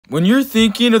When you're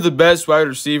thinking of the best wide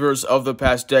receivers of the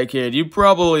past decade, you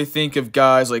probably think of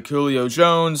guys like Julio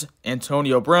Jones,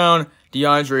 Antonio Brown,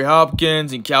 DeAndre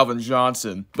Hopkins, and Calvin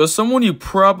Johnson. But someone you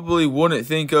probably wouldn't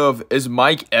think of is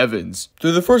Mike Evans.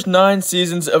 Through the first 9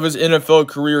 seasons of his NFL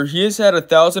career, he has had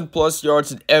 1,000+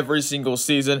 yards in every single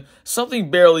season, something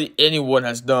barely anyone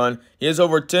has done. He has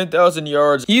over 10,000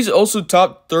 yards. He's also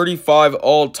top 35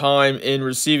 all-time in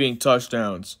receiving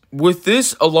touchdowns. With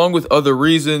this, along with other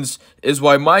reasons, is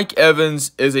why Mike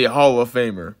Evans is a Hall of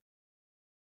Famer.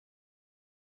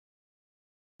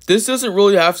 This doesn't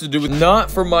really have to do with not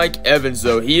for Mike Evans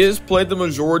though. He has played the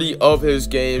majority of his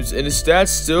games and his stats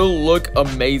still look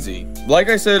amazing. Like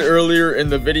I said earlier in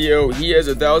the video, he has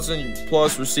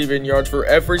 1,000+ receiving yards for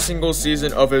every single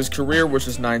season of his career, which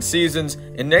is 9 seasons.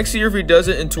 And next year, if he does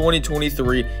it in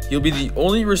 2023, he'll be the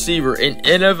only receiver in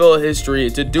NFL history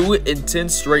to do it in 10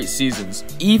 straight seasons.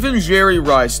 Even Jerry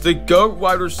Rice, the GOAT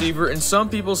wide receiver, and some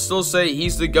people still say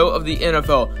he's the GOAT of the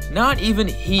NFL. Not even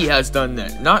he has done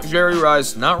that. Not Jerry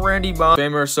Rice, not Randy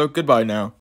Moss, so goodbye now.